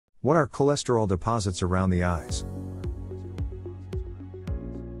What are cholesterol deposits around the eyes?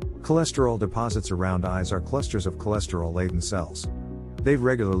 Cholesterol deposits around eyes are clusters of cholesterol-laden cells. They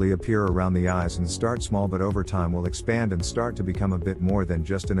regularly appear around the eyes and start small, but over time will expand and start to become a bit more than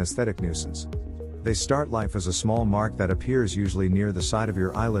just an aesthetic nuisance. They start life as a small mark that appears usually near the side of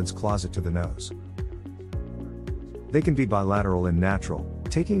your eyelids closet to the nose. They can be bilateral in natural,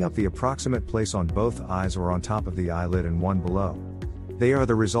 taking up the approximate place on both eyes or on top of the eyelid and one below. They are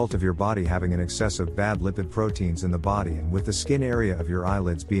the result of your body having an excess of bad lipid proteins in the body, and with the skin area of your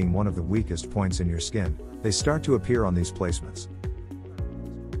eyelids being one of the weakest points in your skin, they start to appear on these placements.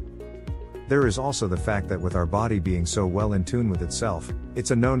 There is also the fact that with our body being so well in tune with itself, it's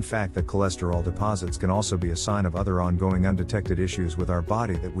a known fact that cholesterol deposits can also be a sign of other ongoing undetected issues with our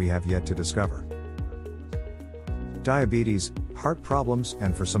body that we have yet to discover. Diabetes, heart problems,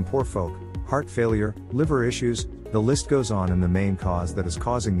 and for some poor folk, heart failure, liver issues, the list goes on, and the main cause that is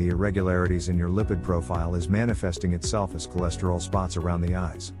causing the irregularities in your lipid profile is manifesting itself as cholesterol spots around the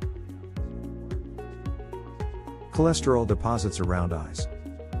eyes. Cholesterol deposits around eyes.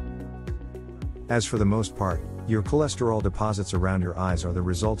 As for the most part, your cholesterol deposits around your eyes are the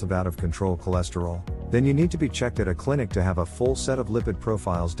result of out-of-control cholesterol. Then you need to be checked at a clinic to have a full set of lipid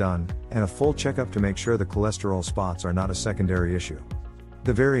profiles done, and a full checkup to make sure the cholesterol spots are not a secondary issue.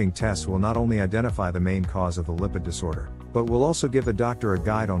 The varying tests will not only identify the main cause of the lipid disorder, but will also give the doctor a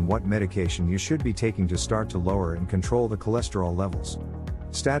guide on what medication you should be taking to start to lower and control the cholesterol levels.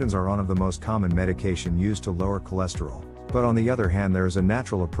 Statins are one of the most common medication used to lower cholesterol, but on the other hand there is a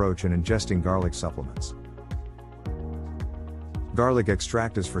natural approach in ingesting garlic supplements. Garlic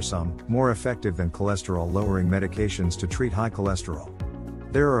extract is for some more effective than cholesterol-lowering medications to treat high cholesterol.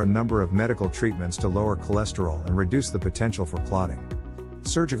 There are a number of medical treatments to lower cholesterol and reduce the potential for clotting.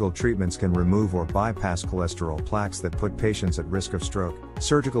 Surgical treatments can remove or bypass cholesterol plaques that put patients at risk of stroke.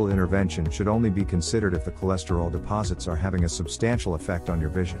 Surgical intervention should only be considered if the cholesterol deposits are having a substantial effect on your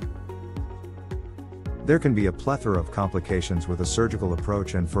vision. There can be a plethora of complications with a surgical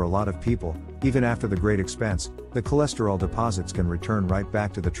approach, and for a lot of people, even after the great expense, the cholesterol deposits can return right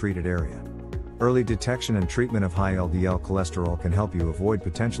back to the treated area. Early detection and treatment of high LDL cholesterol can help you avoid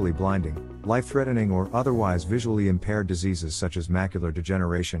potentially blinding, life-threatening or otherwise visually impaired diseases such as macular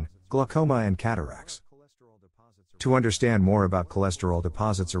degeneration, glaucoma and cataracts. To understand more about cholesterol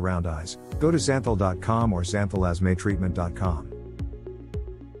deposits around eyes, go to xanthel.com or xanthelasmatreatment.com.